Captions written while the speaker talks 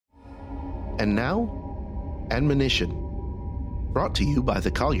And now, admonition, brought to you by the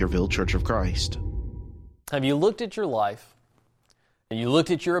Collierville Church of Christ. Have you looked at your life and you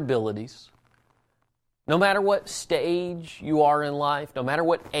looked at your abilities? No matter what stage you are in life, no matter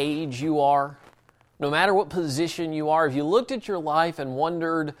what age you are, no matter what position you are, have you looked at your life and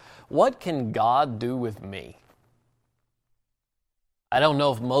wondered, what can God do with me? I don't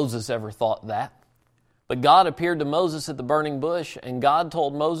know if Moses ever thought that. But God appeared to Moses at the burning bush, and God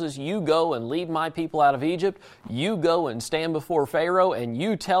told Moses, you go and lead my people out of Egypt. You go and stand before Pharaoh, and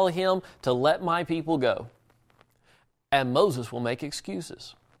you tell him to let my people go. And Moses will make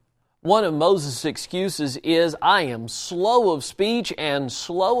excuses. One of Moses' excuses is, I am slow of speech and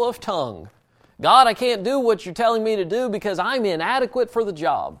slow of tongue. God, I can't do what you're telling me to do because I'm inadequate for the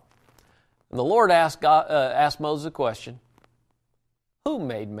job. And the Lord asked Moses a question. Who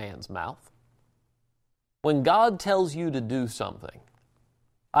made man's mouth? When God tells you to do something,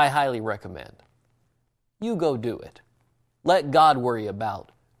 I highly recommend you go do it. Let God worry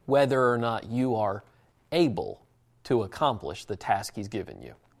about whether or not you are able to accomplish the task He's given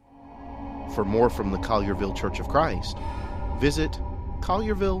you. For more from the Collierville Church of Christ, visit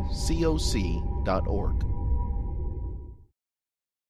colliervillecoc.org.